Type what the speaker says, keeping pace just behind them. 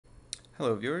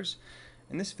Hello viewers.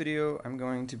 In this video I'm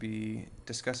going to be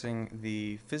discussing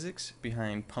the physics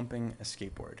behind pumping a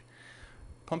skateboard.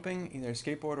 Pumping either a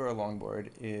skateboard or a longboard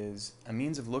is a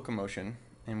means of locomotion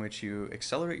in which you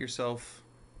accelerate yourself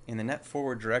in the net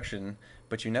forward direction,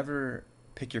 but you never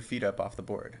pick your feet up off the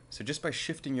board. So just by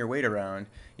shifting your weight around,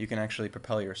 you can actually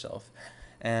propel yourself.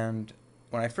 And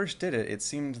when I first did it, it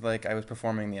seemed like I was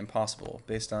performing the impossible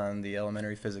based on the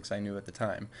elementary physics I knew at the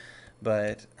time.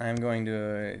 But I'm going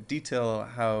to detail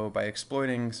how, by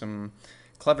exploiting some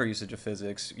clever usage of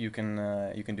physics, you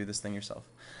can do this thing yourself.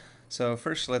 So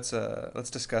first, let's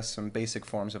discuss some basic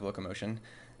forms of locomotion,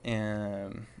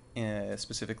 and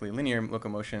specifically linear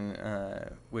locomotion,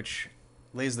 which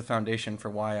lays the foundation for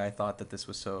why I thought that this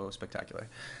was so spectacular.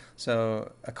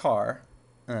 So a car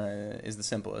is the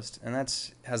simplest, and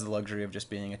has the luxury of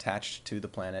just being attached to the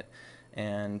planet,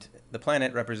 and the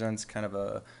planet represents kind of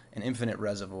an infinite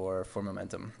reservoir for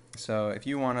momentum. So if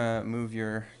you want to move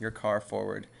your car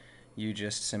forward, you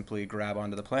just simply grab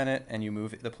onto the planet and you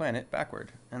move the planet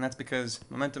backward. And that's because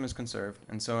momentum is conserved.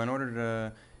 And so in order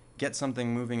to get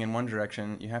something moving in one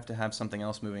direction, you have to have something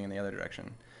else moving in the other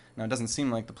direction. Now it doesn't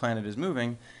seem like the planet is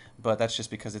moving, but that's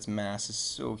just because its mass is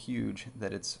so huge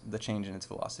that the change in its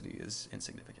velocity is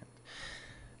insignificant.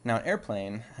 Now an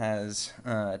airplane does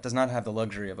not have the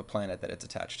luxury of a planet that it's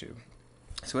attached to.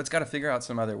 So it's got to figure out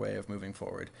some other way of moving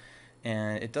forward.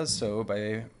 And it does so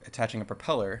by attaching a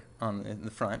propeller in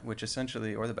the front, which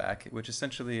essentially, or the back, which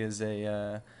essentially is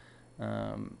a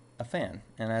fan.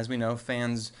 And as we know,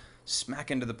 fans smack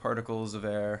into the particles of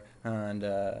air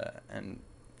and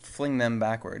fling them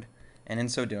backward. And in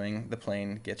so doing, the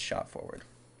plane gets shot forward.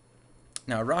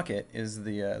 Now, a rocket is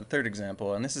the third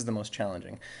example, and this is the most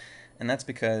challenging. And that's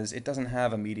because it doesn't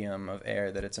have a medium of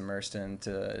air that it's immersed in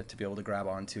to be able to grab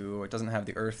onto, or it doesn't have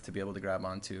the earth to be able to grab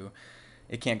onto.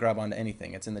 It can't grab onto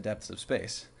anything. It's in the depths of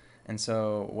space. And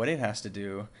so what it has to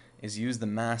do is use the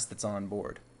mass that's on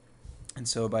board. And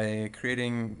so by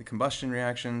creating the combustion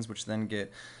reactions, which then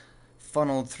get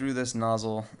funneled through this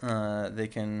nozzle, they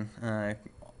can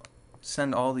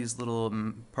send all these little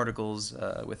particles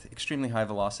with extremely high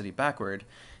velocity backward.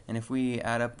 And if we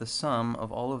add up the sum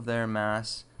of all of their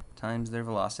mass times their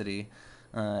velocity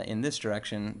in this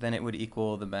direction, then it would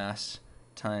equal the mass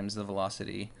times the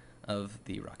velocity of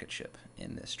the rocket ship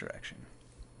in this direction.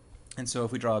 And so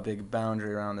if we draw a big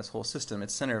boundary around this whole system,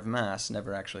 its center of mass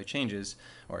never actually changes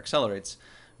or accelerates,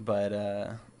 but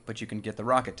you can get the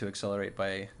rocket to accelerate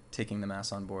by taking the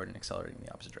mass on board and accelerating in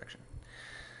the opposite direction.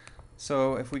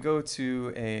 So if we go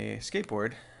to a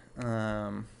skateboard,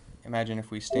 imagine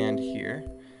if we stand here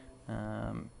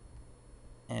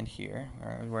and here,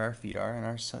 where our feet are, and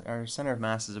our center of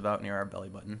mass is about near our belly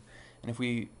button. And if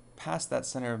we pass that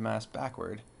center of mass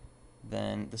backward,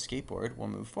 then the skateboard will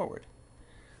move forward.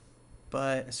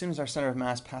 But as soon as our center of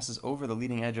mass passes over the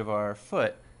leading edge of our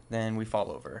foot, then we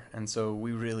fall over. And so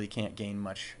we really can't gain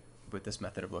much with this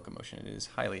method of locomotion. It is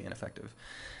highly ineffective.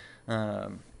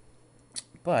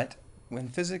 But in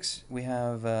physics, we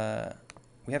have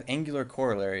angular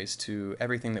corollaries to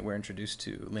everything that we're introduced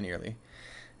to linearly.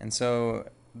 And so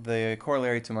the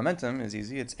corollary to momentum is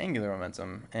easy. It's angular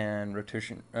momentum, and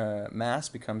mass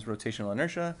becomes rotational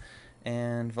inertia,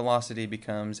 and velocity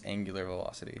becomes angular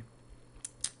velocity.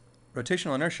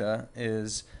 Rotational inertia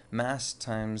is mass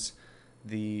times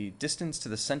the distance to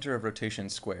the center of rotation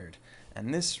squared.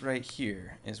 And this right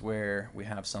here is where we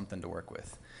have something to work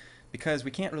with. Because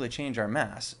we can't really change our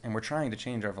mass, and we're trying to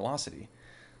change our velocity,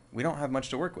 we don't have much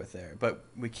to work with there. But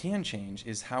we can change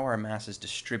is how our mass is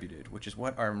distributed, which is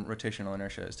what our rotational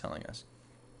inertia is telling us.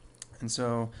 And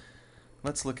so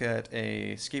let's look at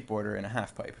a skateboarder in a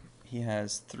half pipe. He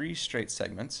has 3 straight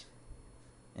segments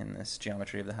in this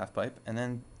geometry of the half pipe, and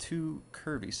then 2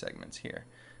 curvy segments here.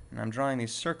 And I'm drawing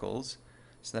these circles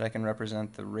so that I can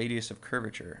represent the radius of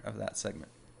curvature of that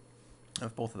segment,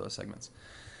 of both of those segments.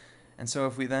 And so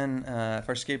if we then, if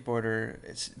our skateboarder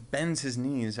bends his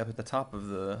knees up at the top of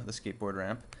the skateboard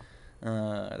ramp,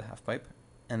 the half pipe,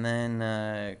 and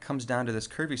then comes down to this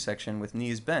curvy section with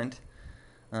knees bent,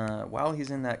 while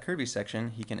he's in that curvy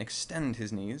section, he can extend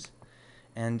his knees,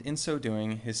 and in so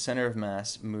doing, his center of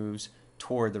mass moves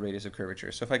toward the radius of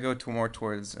curvature. So if I go more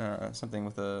towards something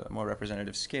with a more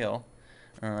representative scale,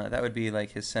 that would be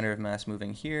like his center of mass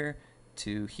moving here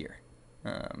to here.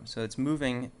 So it's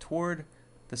moving toward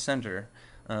the center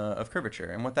of curvature.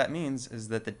 And what that means is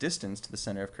that the distance to the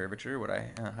center of curvature, what I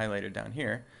highlighted down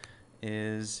here,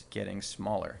 is getting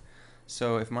smaller.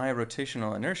 So if my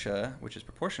rotational inertia, which is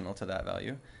proportional to that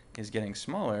value, is getting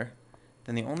smaller,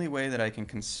 then the only way that I can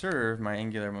conserve my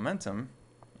angular momentum,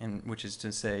 which is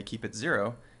to say keep it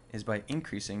 0, is by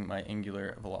increasing my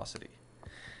angular velocity.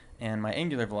 and my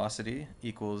angular velocity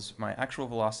equals my actual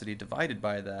velocity divided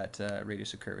by that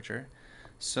radius of curvature.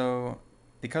 So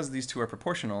because these two are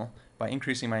proportional, by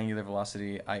increasing my angular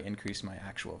velocity, I increase my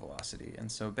actual velocity.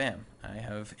 And so bam, I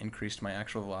have increased my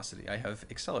actual velocity. I have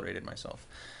accelerated myself.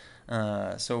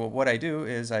 So what I do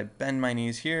is I bend my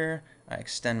knees here, I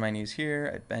extend my knees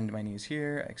here, I bend my knees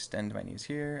here, I extend my knees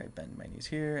here, I bend my knees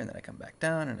here, and then I come back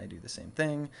down and I do the same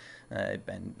thing. I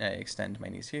extend my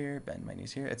knees here, bend my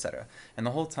knees here, etc. And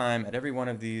the whole time, at every one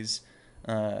of these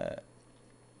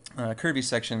curvy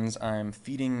sections, I'm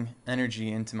feeding energy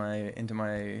into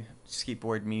my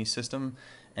skateboard me system,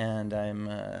 and I'm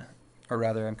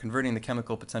converting the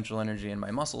chemical potential energy in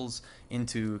my muscles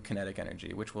into kinetic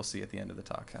energy, which we'll see at the end of the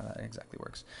talk how that exactly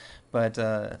works. But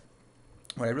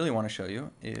what I really want to show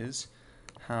you is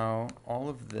how all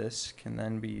of this can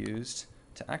then be used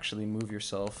to actually move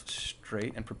yourself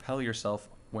straight and propel yourself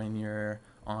when you're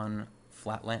on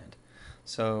flat land.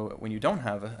 So when you don't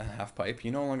have a half pipe,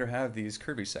 you no longer have these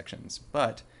curvy sections,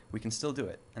 but we can still do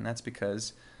it. And that's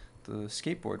because the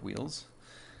skateboard wheels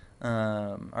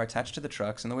are attached to the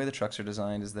trucks, and the way the trucks are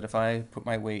designed is that if I put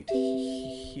my weight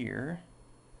here,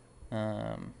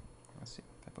 let's see,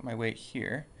 if I put my weight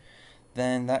here,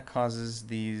 then that causes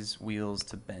these wheels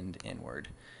to bend inward.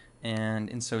 And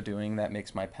in so doing, that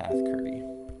makes my path curvy.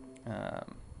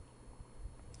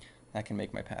 That can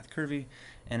make my path curvy,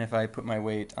 and if I put my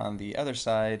weight on the other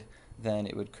side, then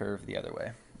it would curve the other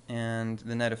way. And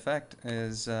the net effect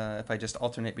is, if I just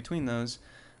alternate between those,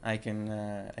 I can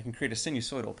create a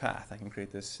sinusoidal path. I can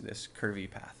create this curvy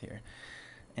path here.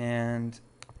 And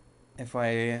if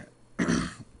I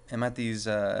am at these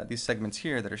segments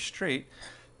here that are straight,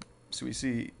 so we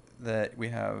see that we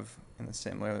have, in the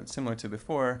similar to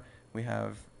before, we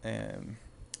have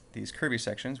these curvy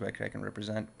sections, which I can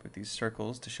represent with these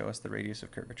circles to show us the radius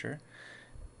of curvature.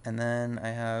 And then I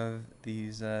have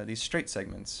these straight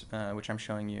segments, which I'm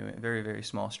showing you, very, very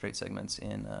small straight segments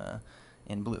in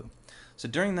blue. So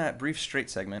during that brief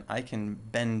straight segment, I can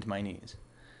bend my knees.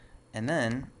 And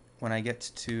then when I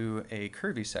get to a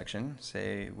curvy section,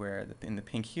 say where in the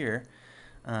pink here,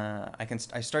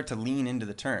 I start to lean into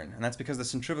the turn. And that's because the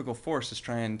centrifugal force is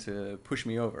trying to push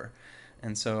me over.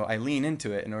 And so I lean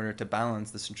into it in order to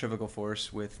balance the centrifugal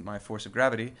force with my force of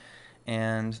gravity.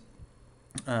 And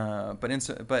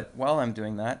but while I'm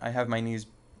doing that, I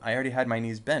already had my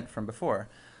knees bent from before.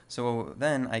 So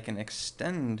then I can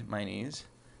extend my knees,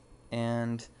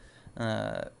 and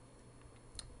that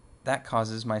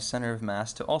causes my center of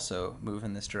mass to also move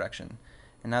in this direction.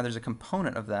 And now there's a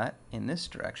component of that in this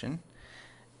direction.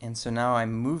 And so now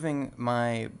I'm moving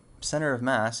my center of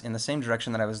mass in the same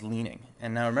direction that I was leaning.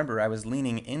 And now remember, I was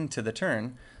leaning into the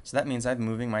turn, so that means I'm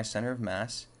moving my center of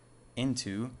mass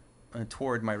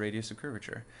toward my radius of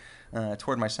curvature,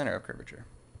 toward my center of curvature.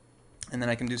 And then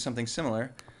I can do something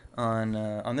similar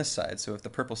on this side. So if the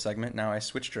purple segment, now I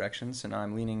switch directions, so now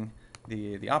I'm leaning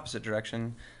the opposite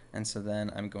direction, and so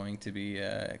then I'm going to be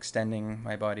extending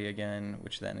my body again,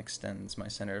 which then extends my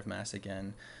center of mass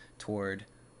again toward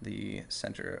the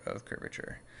center of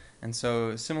curvature. And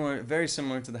so very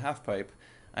similar to the half pipe,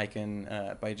 I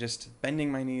can, by just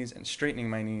bending my knees and straightening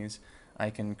my knees, I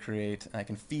can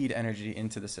feed energy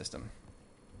into the system.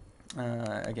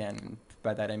 Again,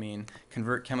 by that I mean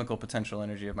convert chemical potential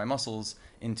energy of my muscles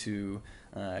into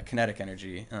kinetic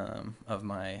energy of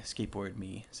my skateboard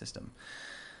me system.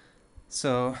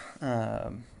 So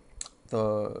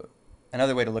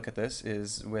another way to look at this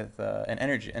is with an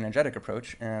energetic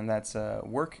approach, and that's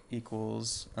work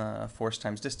equals force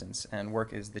times distance, and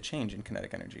work is the change in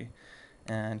kinetic energy,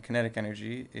 and kinetic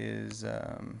energy is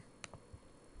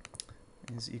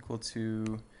equal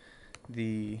to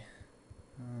the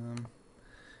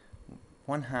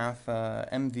 1/2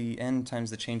 mvn times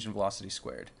the change in velocity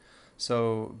squared.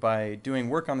 So by doing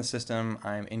work on the system,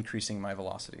 I'm increasing my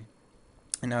velocity.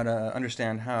 And now to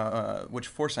understand which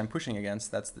force I'm pushing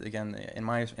against, that's again in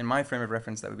my frame of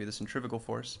reference, that would be the centrifugal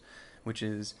force, which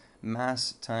is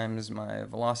mass times my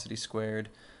velocity squared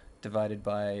divided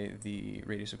by the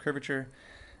radius of curvature.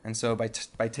 And so by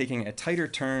taking a tighter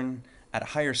turn at a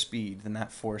higher speed, then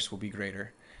that force will be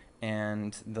greater.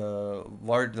 And the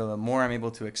more I'm able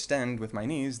to extend with my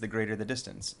knees, the greater the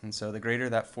distance. And so the greater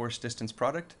that force distance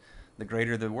product, the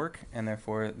greater the work, and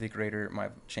therefore the greater my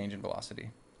change in velocity.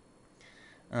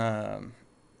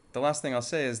 The last thing I'll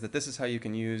say is that this is how you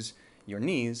can use your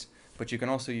knees, but you can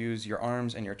also use your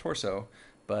arms and your torso,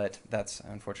 but that's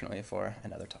unfortunately for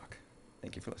another talk.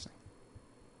 Thank you for listening.